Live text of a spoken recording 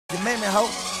you make me hoe.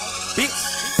 Bitch.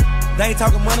 They ain't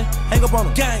talking money, hang up on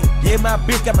them. Gang. Yeah, my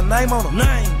bitch got my name on them.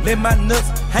 Let my nuts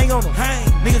hang on them.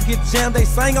 Niggas get jammed, they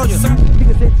sing on you.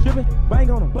 Niggas that trippin',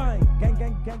 bang on them. Bang. Gang,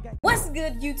 gang, gang, gang. What's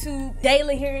good, YouTube?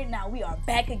 Jaylaa here. Now we are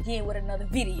back again with another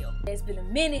video. It's been a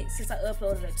minute since I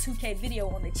uploaded a 2K video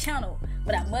on the channel,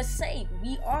 but I must say,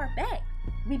 we are back.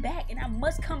 We back, and I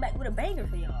must come back with a banger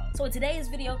for y'all. So in today's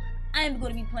video, I am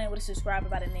going to be playing with a subscriber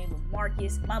by the name of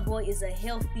Marcus. My boy is a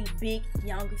healthy, big,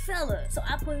 young fella. So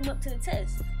I put him up to the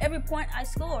test. Every point I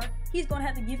score, he's going to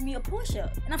have to give me a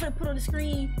push-up. And I'm going to put on the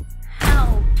screen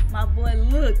how my boy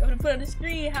look. I'm going to put on the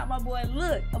screen how my boy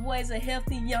look. My boy is a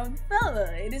healthy, young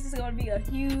fella. And this is going to be a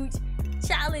huge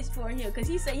challenge for him because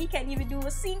he said he can't even do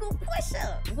a single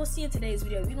push-up. We're going to see in today's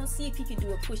video. We're going to see if he can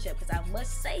do a push-up because I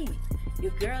must say,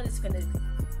 your girl is going to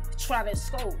try to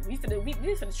score. We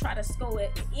finna try to score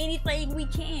at anything we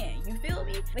can. You feel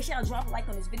me? Make sure y'all drop a like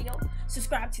on this video.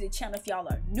 Subscribe to the channel if y'all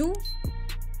are new.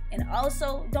 And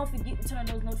also, don't forget to turn on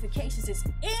those notifications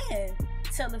and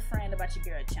tell a friend about your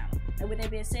girl channel. And with that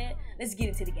being said, let's get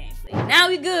into the gameplay. Now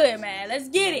we good, man. Let's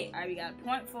get it. Alright, we got a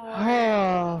point for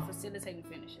facilitating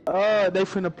finisher. They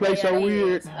finna play so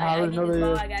weird. I already know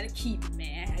that. I gotta keep it,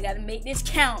 man. I gotta make this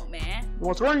count, man. You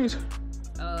want rings?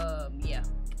 Yeah.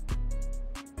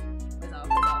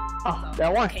 Oh,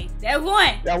 that one. Okay, that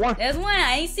one. That one. That's one.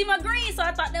 I ain't see my green, so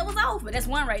I thought that was off. But that's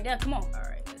one right there. Come on. All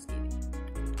right, let's get it.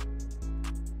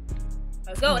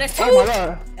 Let's go. That's two. Oh my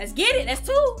God. Let's get it. That's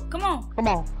two. Come on. Come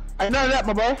on. Ain't none of that,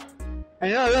 my boy.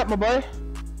 Ain't none of that, my boy.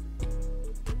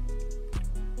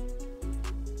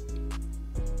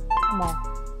 Come on.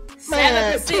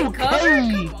 7% cover.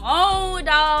 Come on,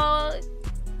 dog.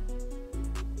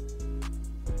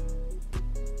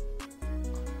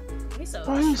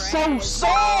 Oh, he's so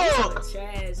suck!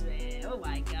 Trash, man. Oh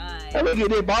my God. Let me get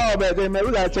that ball back there, man.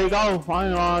 We gotta take off. I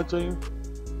ain't lying to you.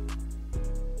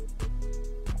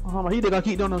 Oh, he gonna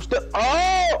keep doing those steps.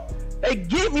 Oh! They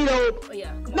get me though. Oh,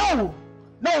 yeah. No!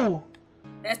 No!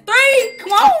 That's three!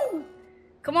 Come on!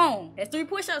 Come on. That's three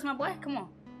push-ups, my boy. Come on.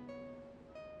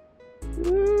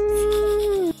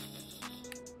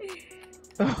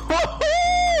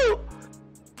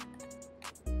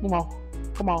 Come on.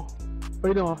 Come on. What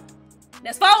you doing?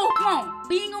 That's four. Come on.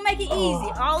 We ain't gonna make it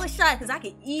easy. All the shots, because I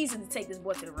can easily take this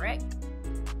boy to the rack.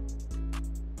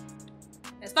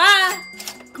 That's five.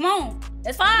 Come on.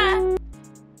 That's five.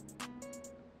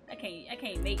 I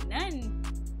can't make nothing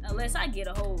unless I get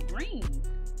a whole green.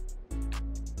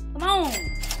 Come on.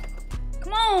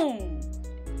 Come on.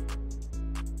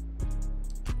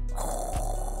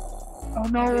 Oh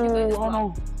no. Oh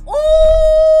no.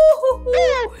 Ooh!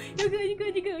 You good, you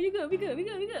good, you good, you good, we good, we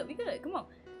good, we good, we good. Come on.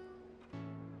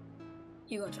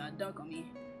 You gonna try to dunk on me.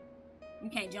 You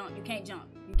can't jump, you can't jump.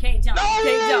 You can't jump, you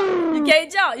can't jump. You can't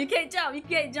jump, you can't jump, you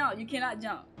can't jump. You cannot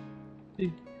jump.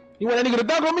 You want that nigga to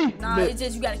dunk on me? Nah, it's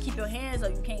just you gotta keep your hands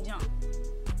up, you can't jump.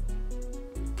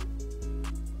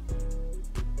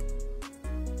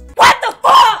 What the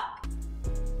fuck?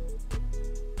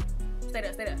 Stay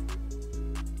there, stay there.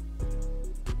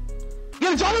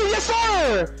 Get it, Johnny! Yes,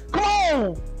 sir! Come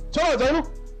on! Turn up, Jaylaa!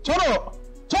 Turn up!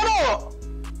 Turn up!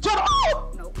 Turn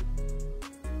up! Nope.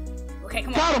 Okay,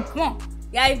 come on. Got him. Come on.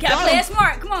 Yeah, you gotta play it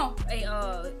smart. Come on. Hey,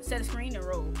 set a screen and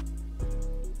roll.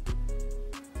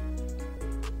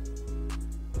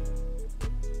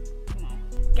 Come on.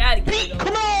 Gotta get it over.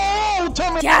 Come on!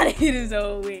 Tell me. Gotta get this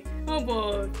over with. I'm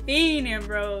boy fiending,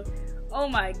 bro. Oh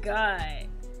my God.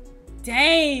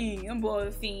 Dang. I'm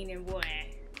boy fiending, boy.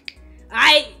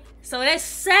 Alright. So that's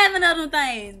 7 of them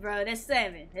things, bro. That's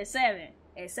 7. That's 7.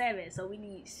 That's 7. So we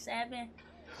need 7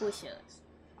 push-ups.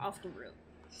 Off the rip.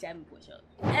 7 push-ups.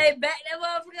 Hey, back that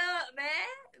motherfucker up,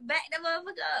 man. Back that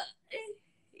motherfucker up.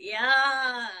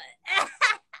 Yeah.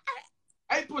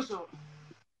 8 push-ups.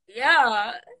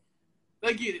 Yeah.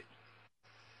 Let's get it.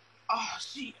 Oh,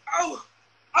 shit. Oh.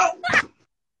 Oh.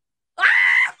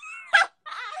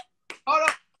 Hold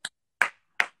up.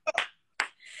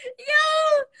 Yo.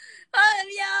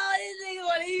 Y'all, this nigga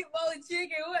wanna eat more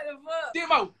chicken. What the fuck?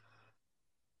 Demo.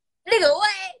 Nigga,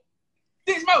 what?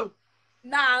 6 more.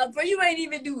 Nah, bro, you ain't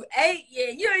even do 8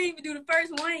 yet. You don't even do the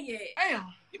first one yet.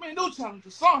 Damn. Give me a new challenge.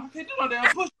 The song. I can't do no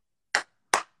damn push.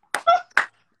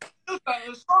 New challenge.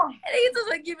 The song. I think it's just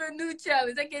like give me a new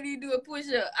challenge. I can't even do a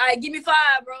push-up. All right, give me 5,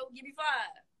 bro. Give me 5.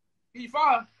 Give you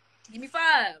 5. Give me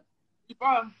 5. Give you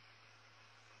 5.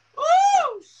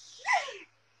 Woo! Shit.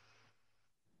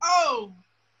 Oh.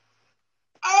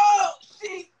 Oh,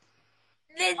 shit.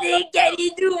 This nigga can't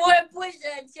even do one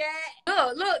push-up,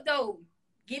 chat. Look, though.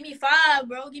 Give me 5,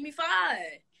 bro. Give me 5.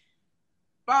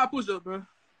 5 push-ups, bro.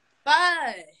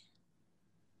 5.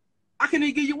 I can't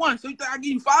even give you 1, so you think I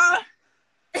give you 5?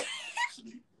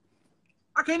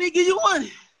 I can't even give you one.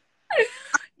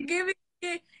 Give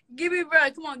me,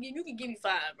 bro. Come on, you can give me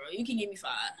 5, bro. You can give me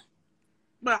 5.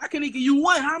 Bro, I can't even give you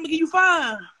one. How am I gonna give you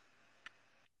 5?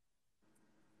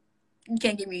 You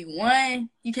can't give me 1.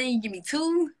 You can't even give me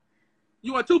 2.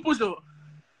 You want 2 push-ups?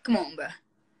 Come on, bro.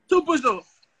 2 push-ups.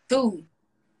 2.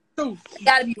 2. You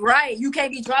gotta be right. You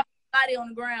can't be dropping your body on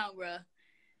the ground, bro.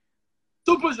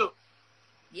 2 push-ups.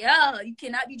 Yeah, you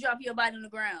cannot be dropping your body on the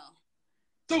ground.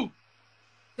 2.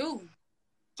 2.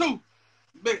 2.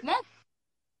 Come on.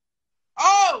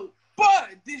 Oh,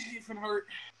 boy, this shit finna hurt.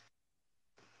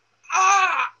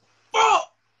 Ah,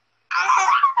 fuck. Ah.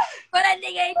 But that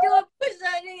nigga ain't doing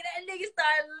push-up, nigga. That nigga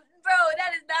started, bro,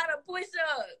 that is not a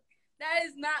push-up. That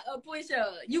is not a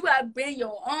push-up. You gotta bend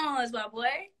your arms, my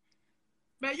boy.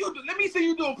 Man, let me see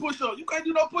you do a push-up. You can't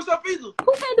do no push-up either.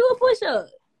 Who can't do a push-up?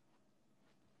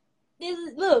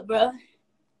 Look, bro.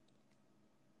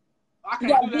 I You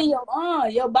can't gotta do bend that. your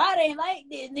arms. Your body ain't like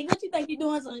this, nigga. What you think you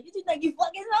doing something? What you think you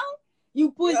fucking something? You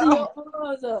pushing your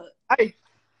arms up. Hey,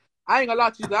 I ain't gonna lie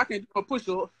to you. I can't do a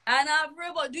push-up. I know, for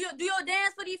real, but do your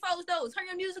dance for these folks, though. Turn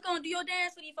your music on. Do your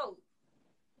dance for these folks.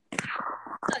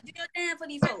 Do your dance for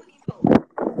these folks.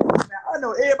 I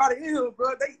know everybody in here,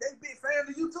 bro. They big fans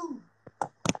of you too.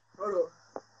 Hold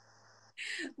up.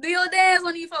 Do your dance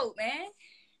on these folks, man.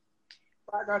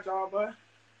 I got y'all, boy.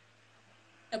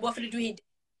 That boy finna do his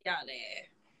y'all there.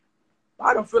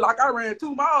 I don't feel like I ran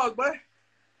 2 miles, boy.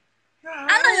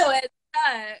 I know your ass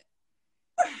tired.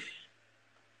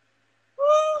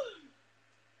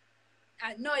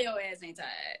 I know your ass ain't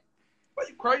tired. But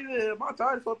you crazy? My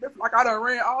tired so different. Like I done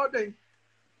ran all day.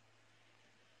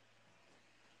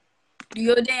 Do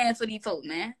your dance for these folks,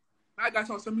 man. I got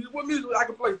some music. What music I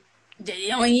can play? They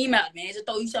don't even matter, man. Just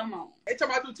throw you something on. They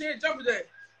talking about do 10 jumping jacks.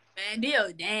 Man, do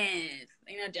your dance.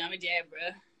 Ain't no jumping jack, bro.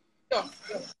 Yeah.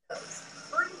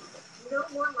 No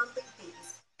more monthly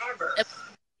fees ever.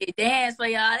 Dance for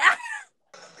y'all.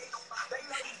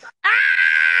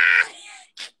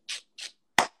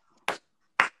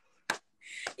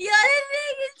 Yo, this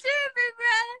nigga tripping,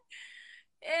 bro.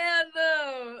 Hell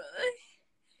no.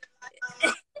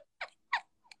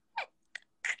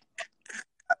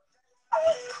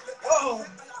 Oh.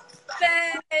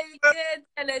 Man,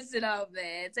 turn that shit off,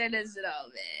 man. Turn that shit off,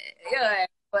 man. Yo, ass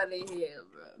funny here,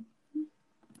 bro.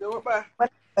 Do it, bye.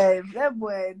 Hey, that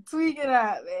boy tweaking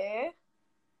out, man.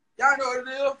 Y'all know what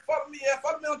it is.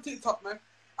 Follow me on TikTok, man.